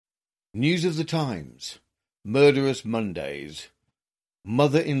News of the Times, Murderous Mondays,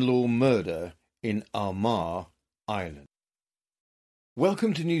 Mother-in-law murder in Armagh, Ireland.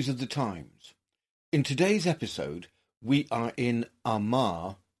 Welcome to News of the Times. In today's episode, we are in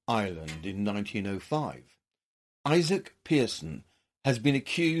Armagh, Ireland in 1905. Isaac Pearson has been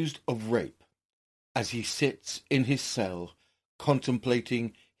accused of rape as he sits in his cell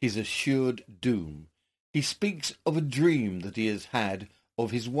contemplating his assured doom. He speaks of a dream that he has had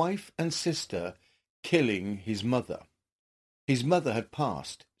of his wife and sister killing his mother. His mother had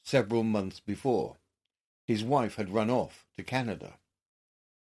passed several months before. His wife had run off to Canada.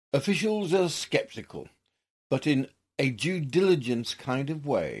 Officials are sceptical, but in a due diligence kind of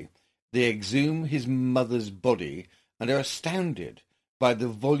way, they exhume his mother's body and are astounded by the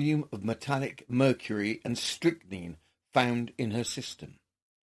volume of metallic mercury and strychnine found in her system.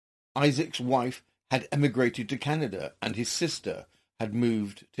 Isaac's wife had emigrated to Canada and his sister had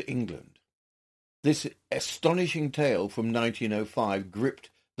moved to England. This astonishing tale from 1905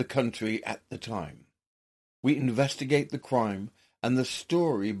 gripped the country at the time. We investigate the crime and the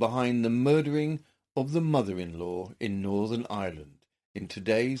story behind the murdering of the mother-in-law in Northern Ireland in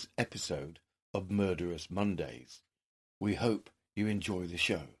today's episode of Murderous Mondays. We hope you enjoy the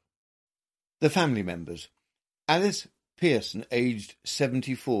show. The family members. Alice Pearson, aged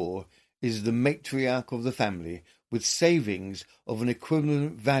 74, is the matriarch of the family, with savings of an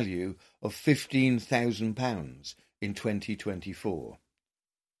equivalent value of £15,000 in 2024.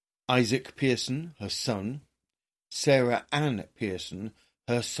 Isaac Pearson, her son, Sarah Ann Pearson,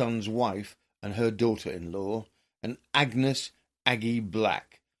 her son's wife and her daughter-in-law, and Agnes Aggie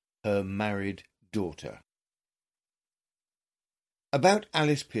Black, her married daughter. About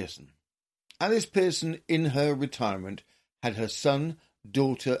Alice Pearson. Alice Pearson, in her retirement, had her son,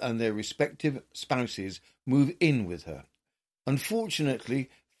 daughter and their respective spouses move in with her. Unfortunately,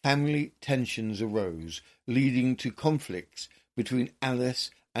 family tensions arose, leading to conflicts between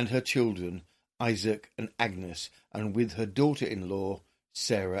Alice and her children, Isaac and Agnes, and with her daughter-in-law,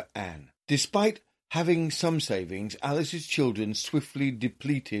 Sarah Ann. Despite having some savings, Alice's children swiftly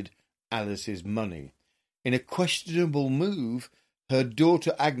depleted Alice's money. In a questionable move, her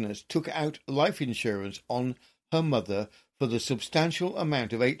daughter Agnes took out life insurance on her mother for the substantial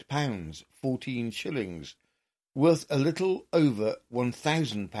amount of £8, 14 shillings, worth a little over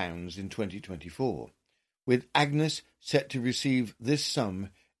 £1,000 in 2024, with Agnes set to receive this sum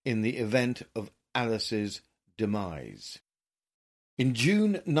in the event of Alice's demise. In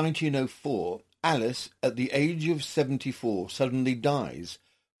June 1904, Alice, at the age of 74, suddenly dies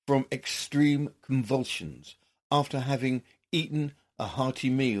from extreme convulsions after having eaten a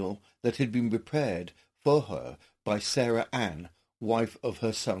hearty meal that had been prepared for her by Sarah Ann, wife of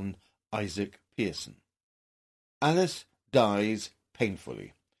her son Isaac Pearson. Alice dies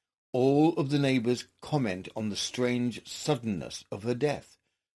painfully. All of the neighbours comment on the strange suddenness of her death,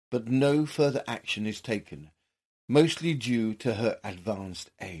 but no further action is taken, mostly due to her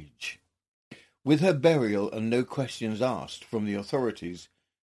advanced age. With her burial and no questions asked from the authorities,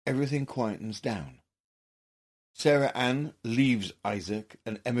 everything quietens down. Sarah Ann leaves Isaac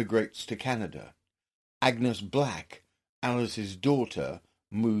and emigrates to Canada. Agnes Black, Alice's daughter,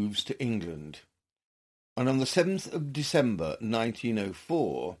 moves to England. And on the 7th of December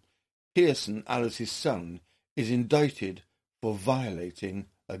 1904, Pearson, Alice's son, is indicted for violating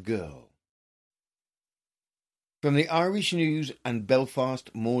a girl. From the Irish News and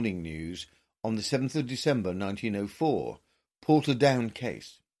Belfast Morning News on the 7th of December 1904, Portadown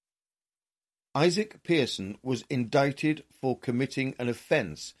case. Isaac Pearson was indicted for committing an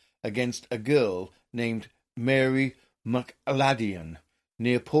offence against a girl named Mary McAladian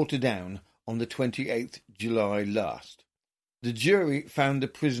near Portadown on the 28th July last. The jury found the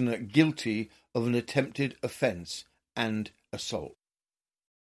prisoner guilty of an attempted offence and assault.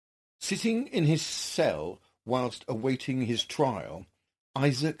 Sitting in his cell whilst awaiting his trial,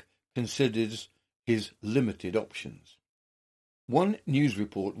 Isaac considers his limited options. One news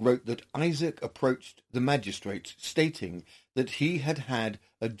report wrote that Isaac approached the magistrates stating that he had had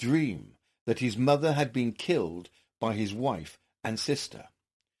a dream that his mother had been killed by his wife and sister.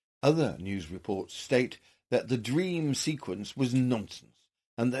 Other news reports state that the dream sequence was nonsense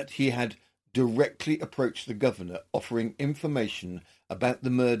and that he had directly approached the governor offering information about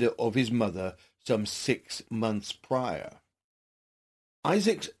the murder of his mother some 6 months prior.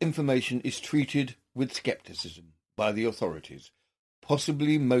 Isaac's information is treated with scepticism by the authorities,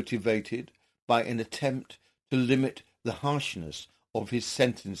 possibly motivated by an attempt to limit the harshness of his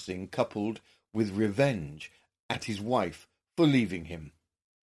sentencing coupled with revenge at his wife for leaving him.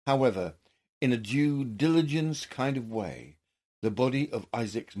 However, in a due diligence kind of way, the body of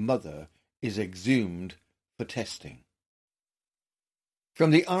Isaac's mother is exhumed for testing.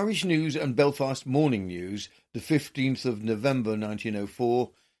 From the Irish News and Belfast Morning News, the 15th of November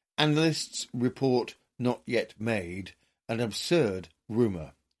 1904, analysts report not yet made, an absurd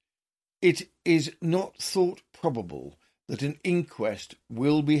rumour. It is not thought probable that an inquest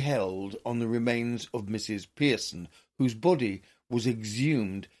will be held on the remains of Mrs. Pearson, whose body was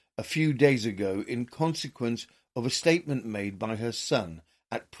exhumed a few days ago in consequence of a statement made by her son,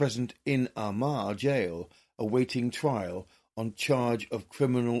 at present in Armagh jail, awaiting trial on charge of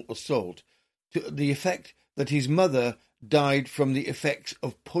criminal assault, to the effect that his mother died from the effects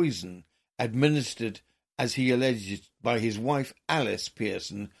of poison administered, as he alleged, by his wife Alice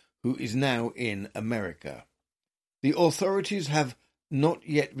Pearson, who is now in America. The authorities have not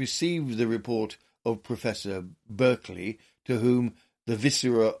yet received the report of Professor Berkeley, to whom the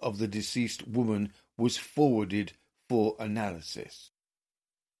viscera of the deceased woman was forwarded for analysis.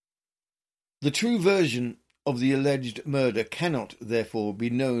 The true version of the alleged murder cannot, therefore, be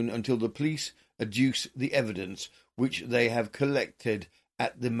known until the police adduce the evidence which they have collected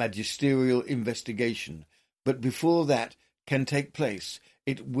at the magisterial investigation, but before that can take place,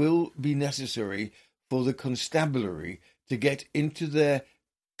 it will be necessary for the constabulary to get into their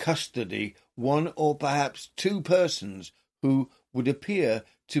custody one or perhaps two persons who would appear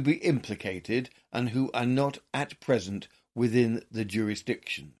to be implicated and who are not at present within the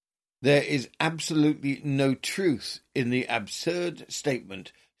jurisdiction. There is absolutely no truth in the absurd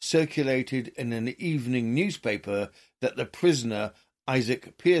statement circulated in an evening newspaper that the prisoner,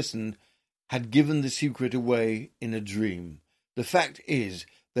 Isaac Pearson, had given the secret away in a dream. The fact is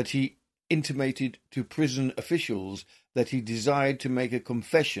that he intimated to prison officials that he desired to make a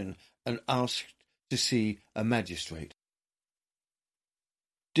confession and asked to see a magistrate.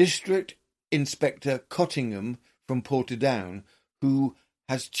 District Inspector Cottingham from Portadown, who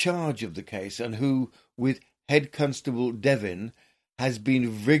has charge of the case and who, with Head Constable Devin, has been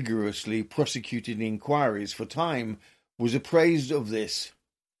vigorously prosecuting inquiries for time, was apprised of this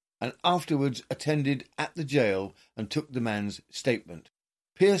and afterwards attended at the jail and took the man's statement.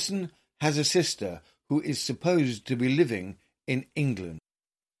 Pearson has a sister who is supposed to be living in England.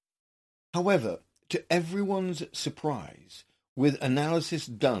 However, to everyone's surprise, with analysis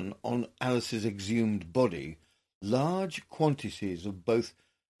done on Alice's exhumed body, large quantities of both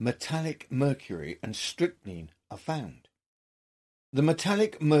metallic mercury and strychnine are found. The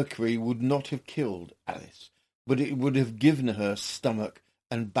metallic mercury would not have killed Alice, but it would have given her stomach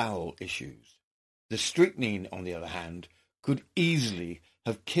and bowel issues. The strychnine, on the other hand, could easily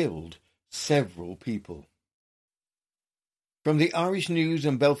have killed several people. From the Irish News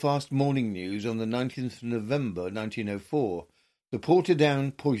and Belfast Morning News on the 19th of November 1904, the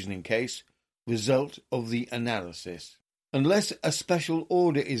Portadown poisoning case, result of the analysis. Unless a special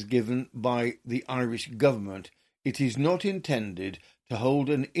order is given by the Irish government, it is not intended to hold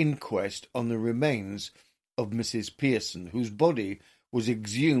an inquest on the remains of Mrs. Pearson, whose body was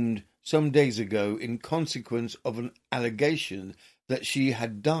exhumed some days ago in consequence of an allegation that she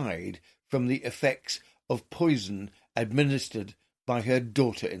had died from the effects of poison administered by her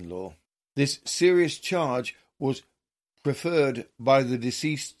daughter-in-law. This serious charge was preferred by the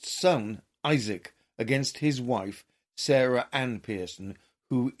deceased's son, Isaac, against his wife, Sarah Ann Pearson,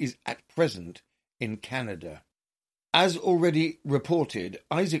 who is at present in Canada. As already reported,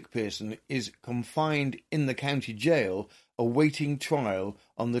 Isaac Pearson is confined in the county jail awaiting trial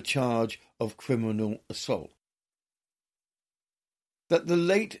on the charge of criminal assault. That the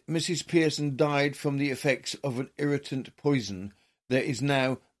late Mrs. Pearson died from the effects of an irritant poison there is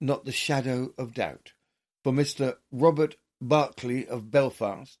now not the shadow of doubt, for Mr. Robert Barclay of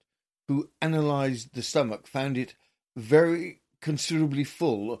Belfast, who analysed the stomach, found it very considerably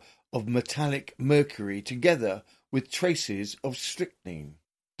full of metallic mercury together with traces of strychnine.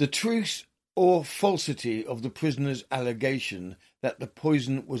 The truth or falsity of the prisoner's allegation that the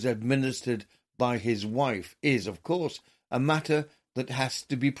poison was administered by his wife is, of course, a matter that has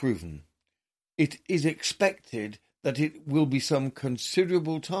to be proven. It is expected that it will be some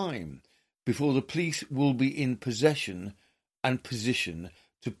considerable time before the police will be in possession and position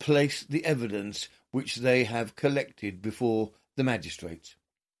to place the evidence which they have collected before the magistrates.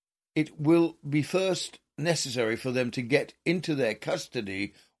 It will be first necessary for them to get into their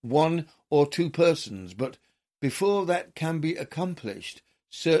custody one or two persons, but before that can be accomplished,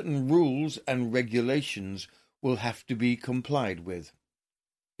 certain rules and regulations will have to be complied with.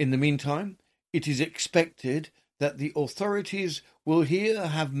 In the meantime, it is expected that the authorities will here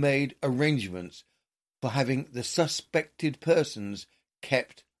have made arrangements for having the suspected persons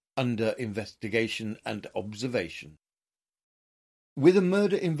kept under investigation and observation. With a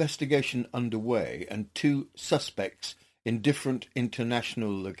murder investigation underway and 2 suspects in different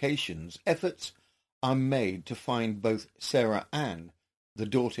international locations, efforts are made to find both Sarah Ann, the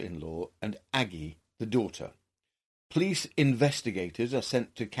daughter-in-law, and Aggie, the daughter. Police investigators are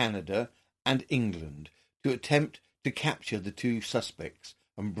sent to Canada and England to attempt to capture the 2 suspects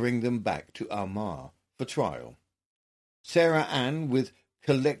and bring them back to Armagh for trial. Sarah Ann, with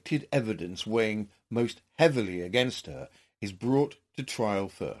collected evidence weighing most heavily against her, is brought to trial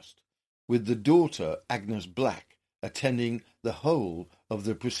first, with the daughter, Agnes Black, attending the whole of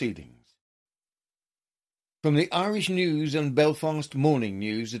the proceedings. From the Irish News and Belfast Morning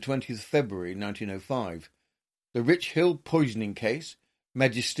News, the 20th February 1905, the Rich Hill poisoning case,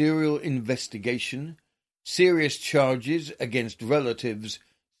 magisterial investigation, serious charges against relatives,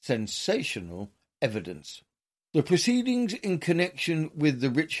 sensational evidence. The proceedings in connection with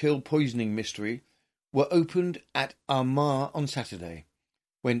the Rich Hill poisoning mystery were opened at Armagh on Saturday,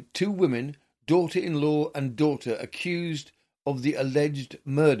 when 2 women, daughter-in-law and daughter, accused of the alleged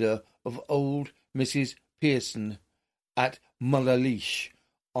murder of old Mrs. Pearson at Mullalish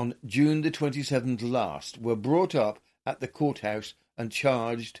on June the 27th last, were brought up at the courthouse and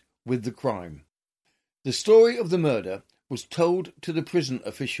charged with the crime. The story of the murder was told to the prison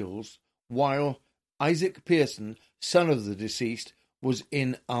officials while Isaac Pearson, son of the deceased, was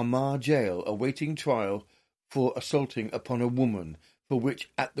in Armagh jail awaiting trial for assaulting upon a woman, for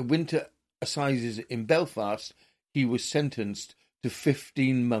which at the Winter Assizes in Belfast he was sentenced to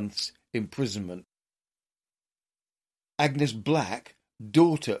 15 months' imprisonment. Agnes Black,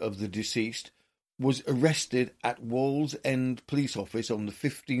 daughter of the deceased, was arrested at Wallsend Police Office on the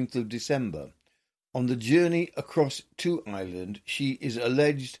 15th of December. On the journey across to Ireland, she is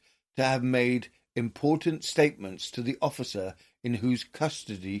alleged to have made important statements to the officer in whose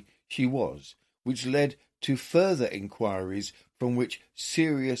custody she was, which led to further inquiries from which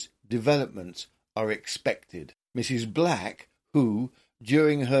serious developments are expected. Mrs. Black, who,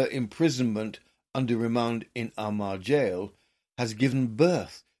 during her imprisonment under remand in Armagh jail, has given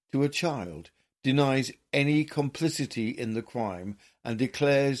birth to a child, denies any complicity in the crime and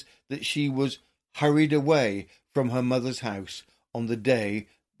declares that she was hurried away from her mother's house on the day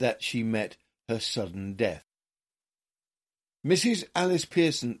that she met her sudden death. Mrs. Alice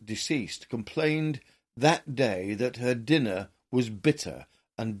Pearson, deceased, complained that day that her dinner was bitter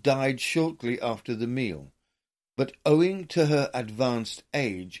and died shortly after the meal, but owing to her advanced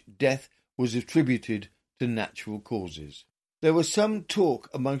age, death was attributed to natural causes. There was some talk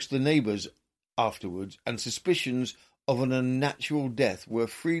amongst the neighbours afterwards, and suspicions of an unnatural death were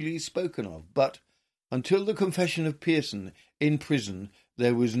freely spoken of, but until the confession of Pearson in prison,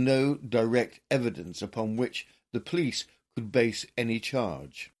 there was no direct evidence upon which the police could base any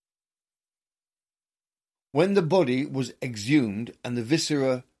charge. When the body was exhumed and the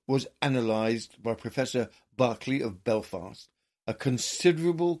viscera was analysed by Professor Berkeley of Belfast, a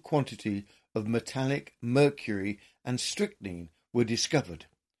considerable quantity of metallic mercury and strychnine were discovered,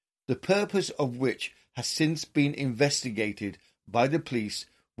 the purpose of which has since been investigated by the police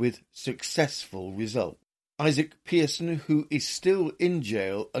with successful result. Isaac Pearson, who is still in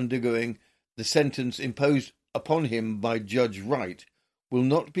jail undergoing the sentence imposed upon him by Judge Wright, will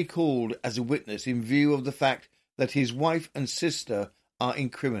not be called as a witness in view of the fact that his wife and sister are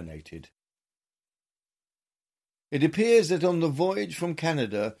incriminated. It appears that on the voyage from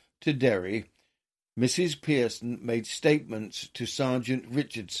Canada to Derry, Mrs. Pearson made statements to Sergeant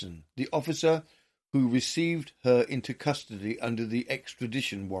Richardson, the officer who received her into custody under the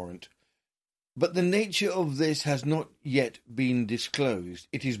extradition warrant. But the nature of this has not yet been disclosed.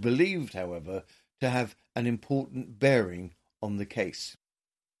 It is believed, however, to have an important bearing on the case.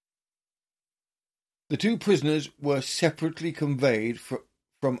 The 2 prisoners were separately conveyed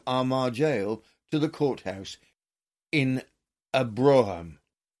from Armagh jail to the courthouse in Armagh.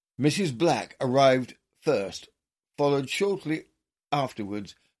 Mrs. Black arrived first, followed shortly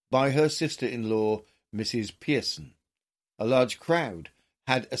afterwards by her sister-in-law, Mrs. Pearson. A large crowd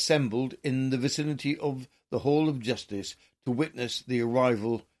had assembled in the vicinity of the Hall of Justice to witness the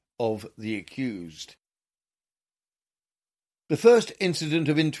arrival of the accused. The first incident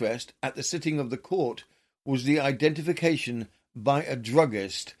of interest at the sitting of the court was the identification by a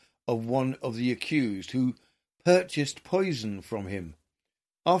druggist of one of the accused, who purchased poison from him.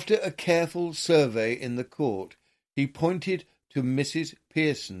 After a careful survey in the court, he pointed to Mrs.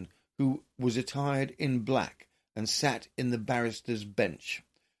 Pearson, who was attired in black and sat in the barrister's bench,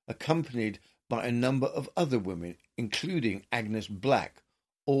 accompanied by a number of other women, including Agnes Black,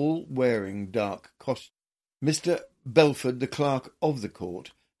 all wearing dark costumes. Mr. Belford, the clerk of the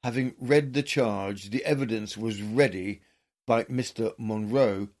court, having read the charge, the evidence was ready by Mr.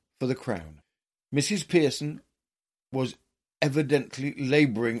 Monroe for the Crown. Mrs. Pearson was evidently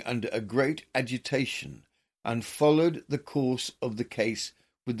labouring under a great agitation and followed the course of the case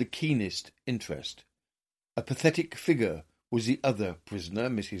with the keenest interest. A pathetic figure was the other prisoner,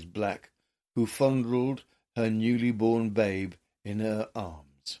 Mrs. Black, who fondled her newly born babe in her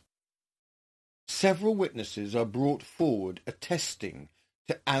arms. Several witnesses are brought forward attesting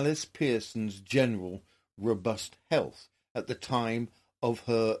to Alice Pearson's general robust health at the time of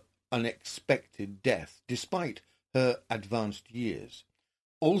her unexpected death, despite her advanced years.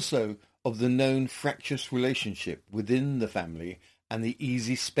 Also of the known fractious relationship within the family and the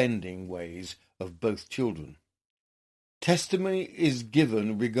easy spending ways of both children. Testimony is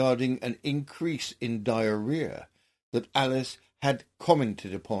given regarding an increase in diarrhea that Alice had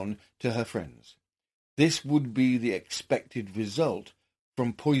commented upon to her friends. This would be the expected result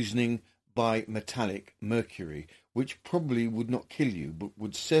from poisoning by metallic mercury, which probably would not kill you, but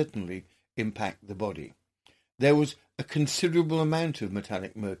would certainly impact the body. There was a considerable amount of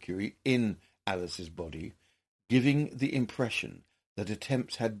metallic mercury in Alice's body, giving the impression that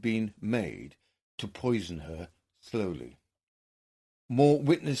attempts had been made to poison her slowly. More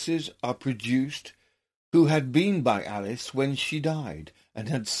witnesses are produced who had been by Alice when she died and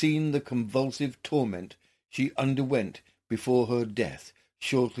had seen the convulsive torment she underwent before her death,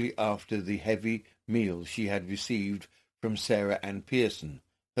 shortly after the heavy meal she had received from Sarah Ann Pearson,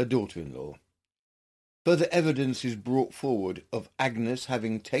 her daughter-in-law. Further evidence is brought forward of Agnes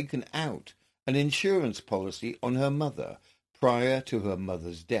having taken out an insurance policy on her mother prior to her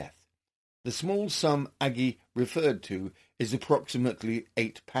mother's death. The small sum Aggie referred to is approximately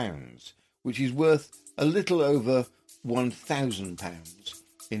 £8, which is worth a little over £1,000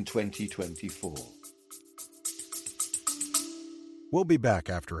 in 2024. We'll be back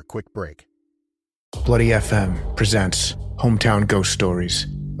after a quick break. Bloody FM presents Hometown Ghost Stories,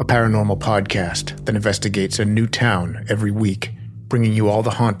 a paranormal podcast that investigates a new town every week, bringing you all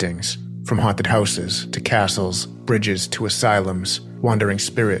the hauntings, from haunted houses to castles, bridges to asylums, wandering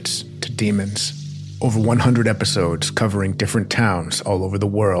spirits to demons. Over 100 episodes covering different towns all over the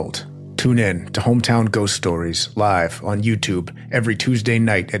world. Tune in to Hometown Ghost Stories live on YouTube every Tuesday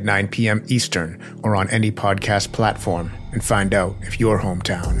night at 9 p.m. Eastern or on any podcast platform and find out if your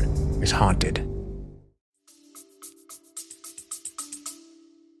hometown is haunted.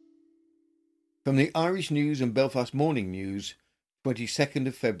 From the Irish News and Belfast Morning News, 22nd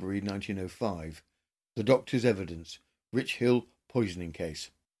of February 1905, The Doctor's Evidence, Rich Hill Poisoning Case.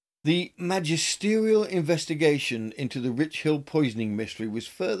 The magisterial investigation into the Rich Hill poisoning mystery was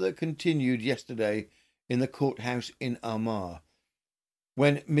further continued yesterday in the courthouse in Armagh,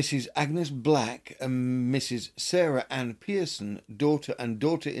 when Mrs. Agnes Black and Mrs. Sarah Ann Pearson, daughter and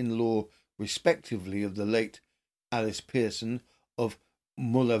daughter-in-law respectively of the late Alice Pearson of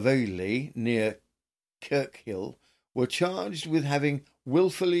Mullavelly near Kirkhill, were charged with having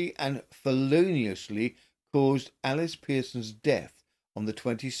wilfully and feloniously caused Alice Pearson's death on the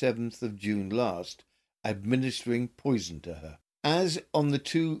 27th of June last, administering poison to her. As on the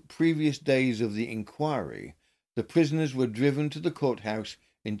 2 previous days of the inquiry, the prisoners were driven to the courthouse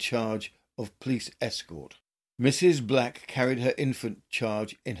in charge of police escort. Mrs. Black carried her infant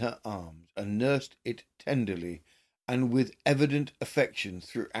charge in her arms and nursed it tenderly and with evident affection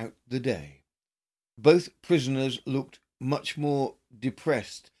throughout the day. Both prisoners looked much more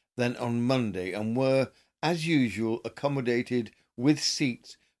depressed than on Monday and were, as usual, accommodated with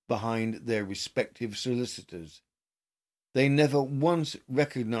seats behind their respective solicitors. They never once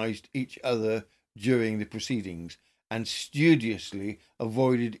recognised each other during the proceedings and studiously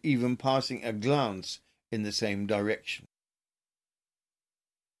avoided even passing a glance in the same direction.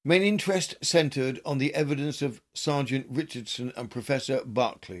 Main interest centred on the evidence of Sergeant Richardson and Professor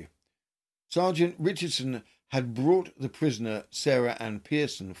Barclay. Sergeant Richardson had brought the prisoner Sarah Ann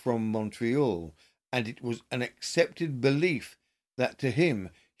Pearson from Montreal, and it was an accepted belief that to him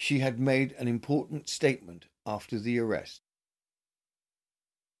she had made an important statement after the arrest.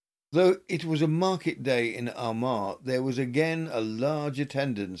 Though it was a market day in Armagh, there was again a large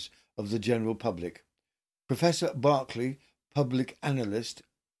attendance of the general public. Professor Barclay, public analyst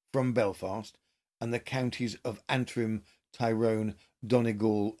from Belfast and the counties of Antrim, Tyrone,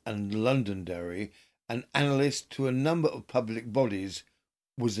 Donegal and Londonderry, an analyst to a number of public bodies,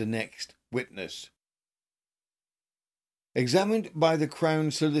 was the next witness. Examined by the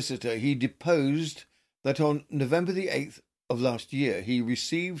Crown Solicitor, he deposed that on November the 8th of last year he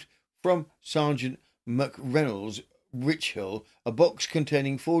received from Sergeant McReynolds, Rich Hill, a box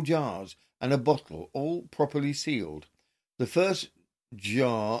containing 4 jars and a bottle, all properly sealed. The first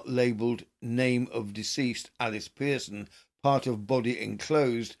jar, labelled Name of Deceased Alice Pearson, part of body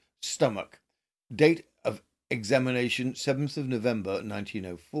enclosed stomach. Date of examination 7th of November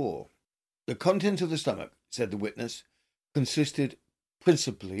 1904. The contents of the stomach, said the witness, consisted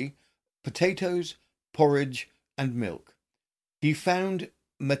principally potatoes, porridge, and milk. He found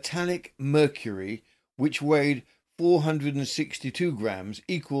metallic mercury, which weighed 462 grams,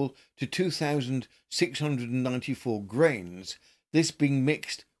 equal to 2,694 grains, this being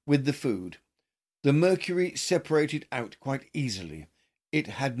mixed with the food. The mercury separated out quite easily. It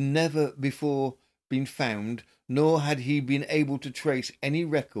had never before been found, nor had he been able to trace any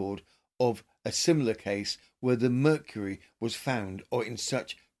record of a similar case where the mercury was found or in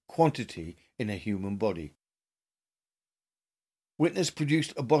such quantity in a human body. Witness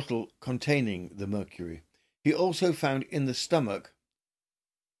produced a bottle containing the mercury. He also found in the stomach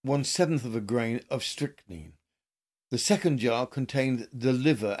 1/7 of a grain of strychnine. The second jar contained the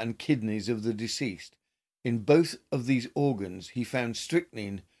liver and kidneys of the deceased. In both of these organs he found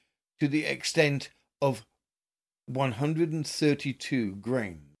strychnine to the extent of 132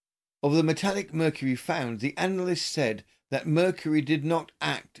 grains. Of the metallic mercury found, the analyst said that mercury did not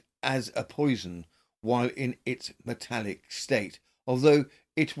act as a poison while in its metallic state, although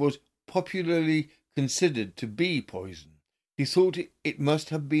it was popularly considered to be poison. He thought it must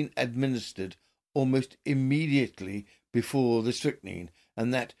have been administered almost immediately before the strychnine,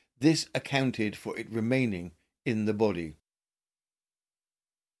 and that this accounted for it remaining in the body.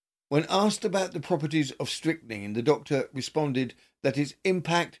 When asked about the properties of strychnine, the doctor responded that its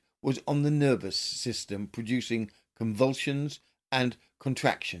impact was on the nervous system, producing convulsions and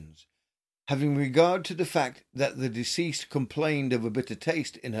contractions. Having regard to the fact that the deceased complained of a bitter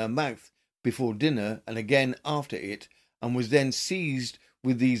taste in her mouth before dinner and again after it, and was then seized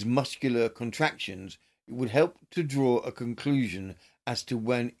with these muscular contractions, it would help to draw a conclusion as to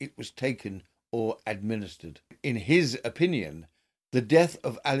when it was taken or administered. In his opinion, the death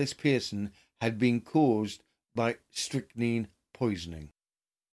of Alice Pearson had been caused by strychnine poisoning.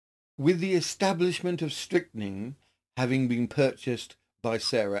 With the establishment of strychnine having been purchased by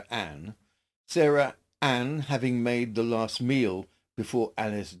Sarah Ann having made the last meal before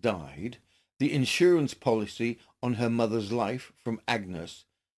Alice died, the insurance policy on her mother's life from Agnes,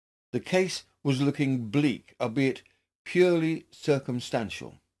 the case was looking bleak, albeit purely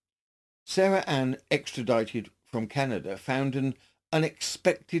circumstantial. Sarah Ann, extradited from Canada, found an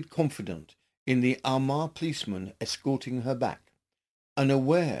unexpected confidant in the Armagh policeman escorting her back.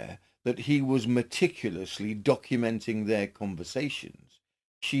 Unaware that he was meticulously documenting their conversations,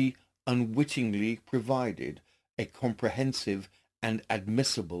 she unwittingly provided a comprehensive and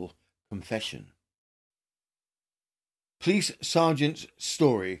admissible confession. Police Sergeant's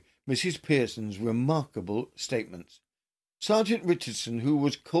story, Mrs. Pearson's remarkable statements. Sergeant Richardson, who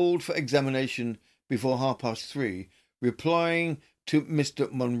was called for examination before 3:30, replying to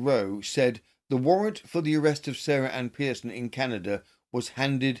Mr. Munro, said the warrant for the arrest of Sarah Ann Pearson in Canada was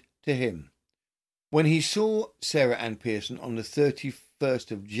handed to him. When he saw Sarah Ann Pearson on the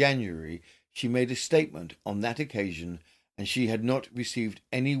 31st of January, she made a statement on that occasion, and she had not received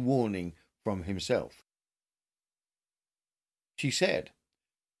any warning from himself. She said,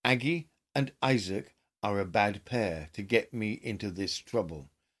 Aggie and Isaac are a bad pair to get me into this trouble.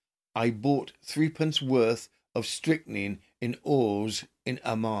 I bought 3p worth of strychnine in Oars in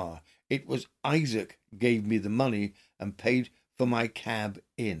Armagh. It was Isaac gave me the money and paid for my cab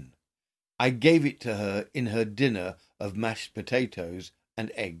in. I gave it to her in her dinner of mashed potatoes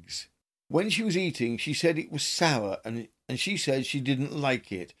and eggs. When she was eating, she said it was sour, and she said she didn't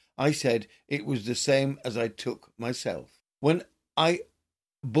like it. I said it was the same as I took myself. When I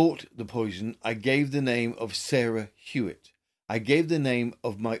bought the poison, I gave the name of Sarah Hewitt. I gave the name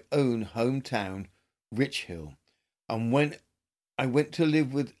of my own hometown, Richhill. And when I went to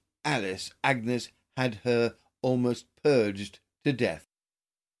live with Alice, Agnes had her almost purged to death.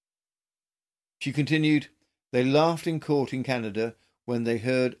 She continued, they laughed in court in Canada when they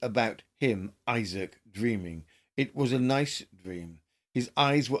heard about him, Isaac, dreaming. It was a nice dream. His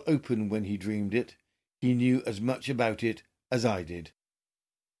eyes were open when he dreamed it. He knew as much about it as I did.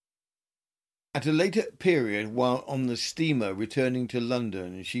 At a later period, while on the steamer returning to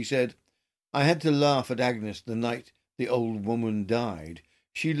London, she said, I had to laugh at Agnes the night the old woman died.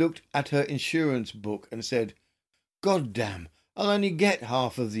 She looked at her insurance book and said, God damn, I'll only get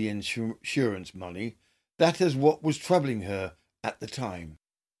half of the insurance money. That is what was troubling her at the time.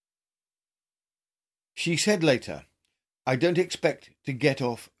 She said later, I don't expect to get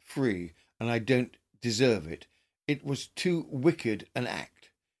off free, and I don't deserve it. It was too wicked an act.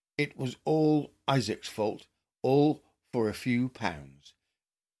 It was all Isaac's fault, all for a few pounds.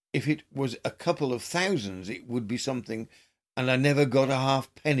 If it was a couple of thousands, it would be something, and I never got a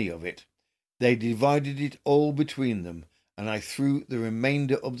halfpenny of it. They divided it all between them, and I threw the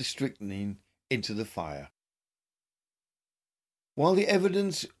remainder of the strychnine into the fire. While the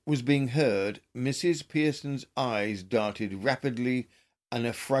evidence was being heard, Mrs. Pearson's eyes darted rapidly and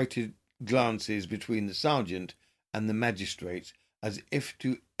affrighted glances between the sergeant and the magistrates, as if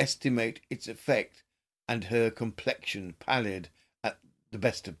to estimate its effect, and her complexion, pallid at the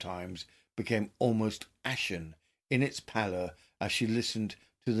best of times, became almost ashen in its pallor as she listened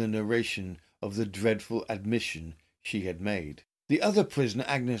to the narration of the dreadful admission she had made. The other prisoner,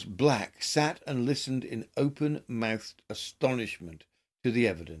 Agnes Black, sat and listened in open-mouthed astonishment to the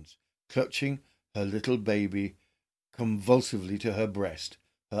evidence, clutching her little baby convulsively to her breast,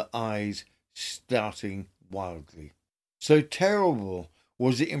 her eyes starting wildly. So terrible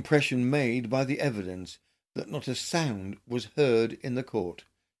was the impression made by the evidence that not a sound was heard in the court,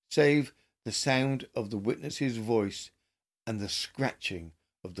 save the sound of the witness's voice and the scratching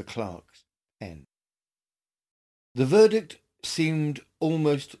of the clerk's pen. The verdict seemed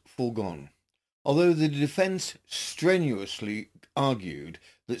almost foregone, although the defence strenuously argued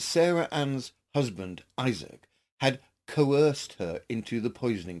that Sarah Ann's husband, Isaac, had coerced her into the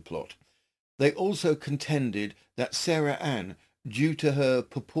poisoning plot. They also contended that Sarah Ann, due to her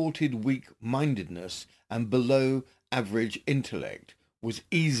purported weak-mindedness and below-average intellect, was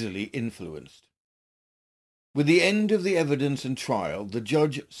easily influenced. With the end of the evidence and trial, the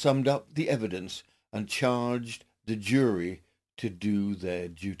judge summed up the evidence and charged the jury to do their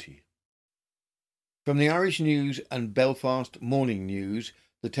duty. From the Irish News and Belfast Morning News,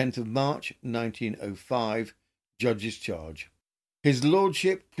 the 10th of March 1905, Judge's Charge. His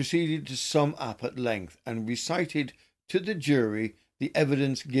Lordship proceeded to sum up at length and recited to the jury the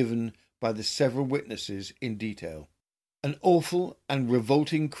evidence given by the several witnesses in detail. An awful and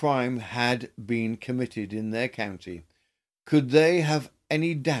revolting crime had been committed in their county. Could they have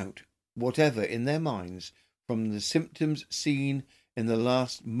any doubt whatever in their minds, from the symptoms seen in the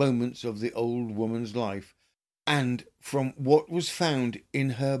last moments of the old woman's life, and from what was found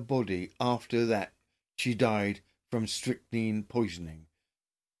in her body after that she died from strychnine poisoning?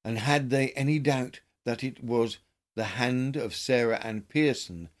 And had they any doubt that it was the hand of Sarah Ann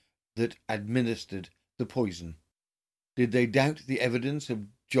Pearson that administered the poison? Did they doubt the evidence of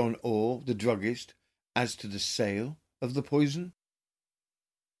John Orr, the druggist, as to the sale of the poison?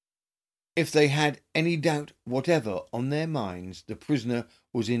 If they had any doubt whatever on their minds, the prisoner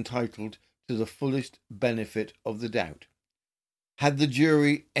was entitled to the fullest benefit of the doubt. Had the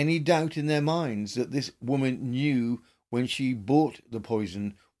jury any doubt in their minds that this woman knew when she bought the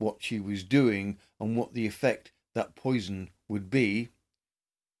poison what she was doing and what the effect that poison would be?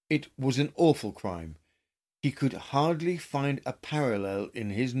 It was an awful crime. He could hardly find a parallel in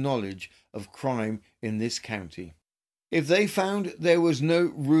his knowledge of crime in this county. If they found there was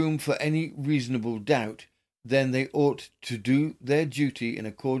no room for any reasonable doubt, then they ought to do their duty in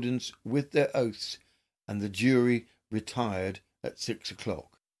accordance with their oaths, and the jury retired at 6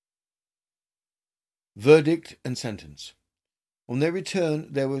 o'clock. Verdict and sentence. On their return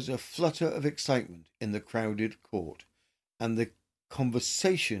there was a flutter of excitement in the crowded court, and the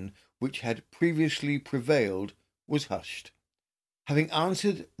conversation which had previously prevailed was hushed. Having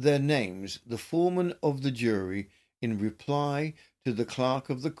answered their names, the foreman of the jury, in reply to the clerk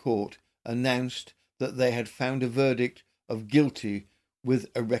of the court, announced that they had found a verdict of guilty with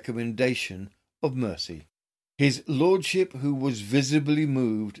a recommendation of mercy. His lordship, who was visibly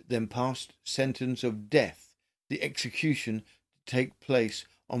moved, then passed sentence of death, the execution to take place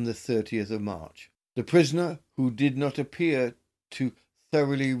on the 30th of March. The prisoner, who did not appear to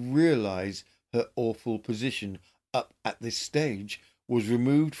thoroughly realize her awful position up at this stage, was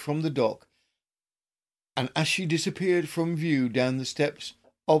removed from the dock, and as she disappeared from view down the steps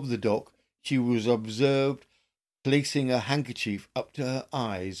of the dock, she was observed placing a handkerchief up to her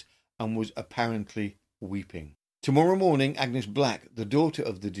eyes and was apparently weeping. Tomorrow morning, Agnes Black, the daughter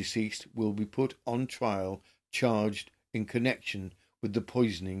of the deceased, will be put on trial, charged in connection with the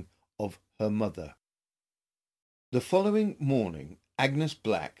poisoning of her mother. The following morning, Agnes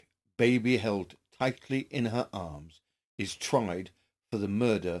Black, baby held tightly in her arms, is tried for the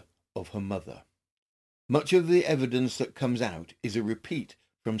murder of her mother. Much of the evidence that comes out is a repeat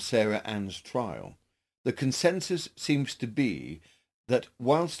from Sarah Ann's trial. The consensus seems to be that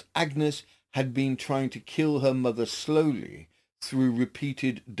whilst Agnes had been trying to kill her mother slowly through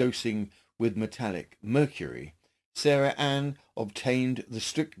repeated dosing with metallic mercury, Sarah Ann obtained the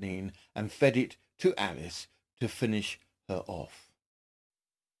strychnine and fed it to Alice to finish her off.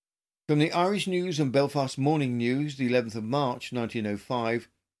 From the Irish News and Belfast Morning News, the 11th of March 1905,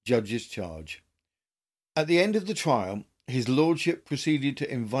 Judge's Charge. At the end of the trial, his lordship proceeded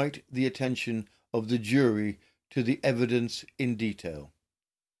to invite the attention of the jury to the evidence in detail.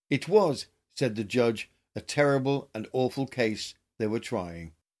 It was, said the judge, a terrible and awful case they were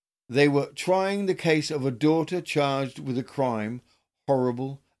trying. They were trying the case of a daughter charged with a crime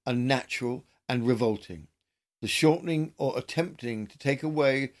horrible, unnatural, and revolting, the shortening or attempting to take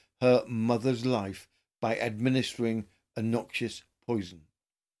away her mother's life by administering a noxious poison.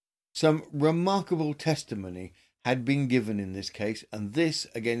 Some remarkable testimony had been given in this case, and this,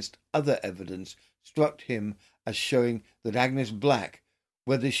 against other evidence, struck him as showing that Agnes Black,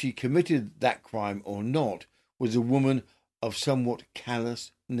 whether she committed that crime or not, was a woman of somewhat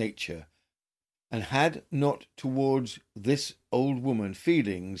callous nature, and had not towards this old woman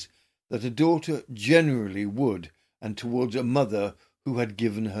feelings that a daughter generally would, and towards a mother who had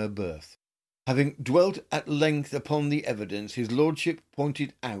given her birth. Having dwelt at length upon the evidence, his lordship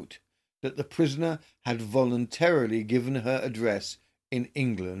pointed out that the prisoner had voluntarily given her address in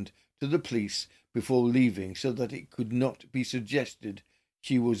England to the police before leaving, so that it could not be suggested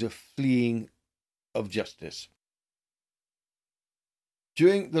she was a fleeing of justice.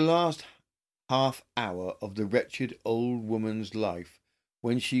 During the last half hour of the wretched old woman's life,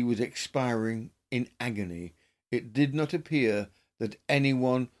 when she was expiring in agony, it did not appear that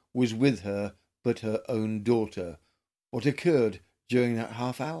anyone was with her but her own daughter. What occurred during that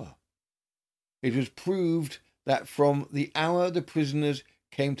half hour? It was proved that from the hour the prisoners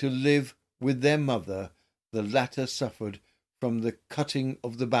came to live with their mother, the latter suffered from the cutting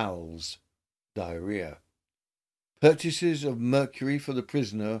of the bowels, diarrhea. Purchases of mercury for the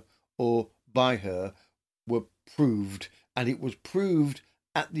prisoner or by her were proved, and it was proved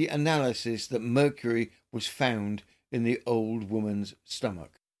at the analysis that mercury was found in the old woman's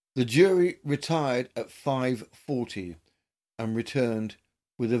stomach. The jury retired at 5:40 and returned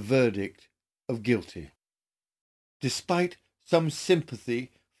with a verdict of guilty. Despite some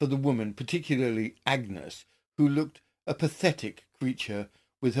sympathy for the woman, particularly Agnes, who looked a pathetic creature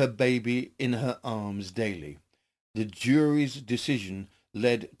with her baby in her arms daily, the jury's decision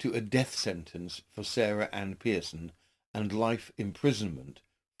led to a death sentence for Sarah Ann Pearson and life imprisonment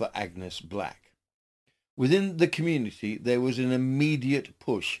for Agnes Black. Within the community there was an immediate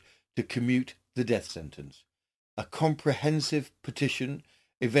push to commute the death sentence. A comprehensive petition,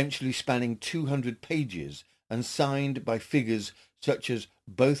 eventually spanning 200 pages and signed by figures such as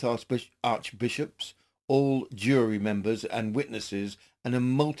both archbishops, all jury members and witnesses, and a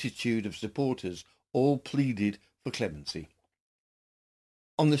multitude of supporters, all pleaded for clemency.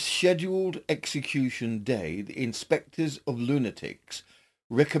 On the scheduled execution day, the inspectors of lunatics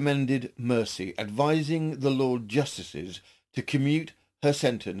recommended mercy, advising the Lord Justices to commute her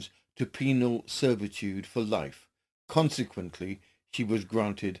sentence to penal servitude for life. Consequently, she was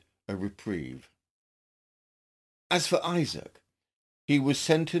granted a reprieve. As for Isaac, he was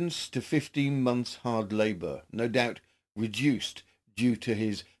sentenced to 15 months' hard labour, no doubt reduced due to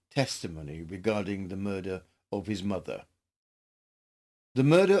his testimony regarding the murder of his mother. The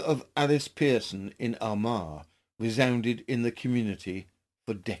murder of Alice Pearson in Armagh resounded in the community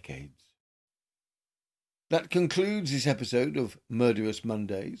for decades. That concludes this episode of Murderous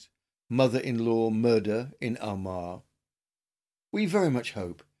Mondays, Mother-in-Law Murder in Armagh. We very much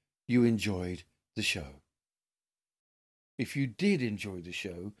hope you enjoyed the show. If you did enjoy the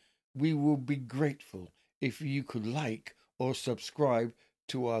show, we will be grateful if you could like or subscribe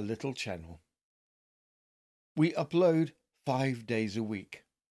to our little channel. We upload 5 days a week.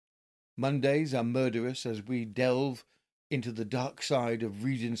 Mondays are murderous as we delve into the dark side of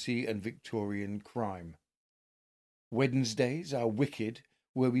Regency and Victorian crime. Wednesdays are wicked,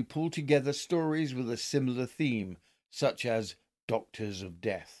 where we pull together stories with a similar theme, such as Doctors of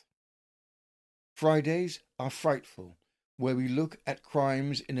Death. Fridays are frightful, where we look at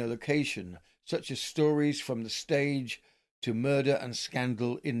crimes in a location, such as stories from the stage to murder and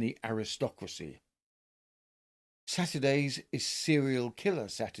scandal in the aristocracy. Saturdays is Serial Killer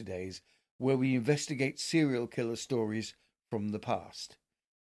Saturdays, where we investigate serial killer stories from the past.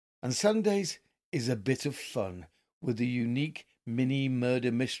 And Sundays is a bit of fun with a unique mini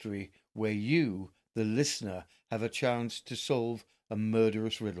murder mystery where you, the listener, have a chance to solve a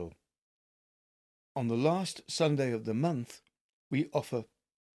murderous riddle. On the last Sunday of the month, we offer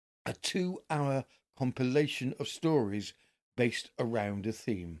a 2-hour compilation of stories based around a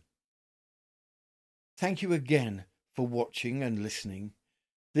theme. Thank you again for watching and listening.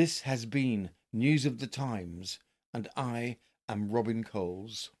 This has been News of the Times, and I am Robin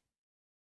Coles.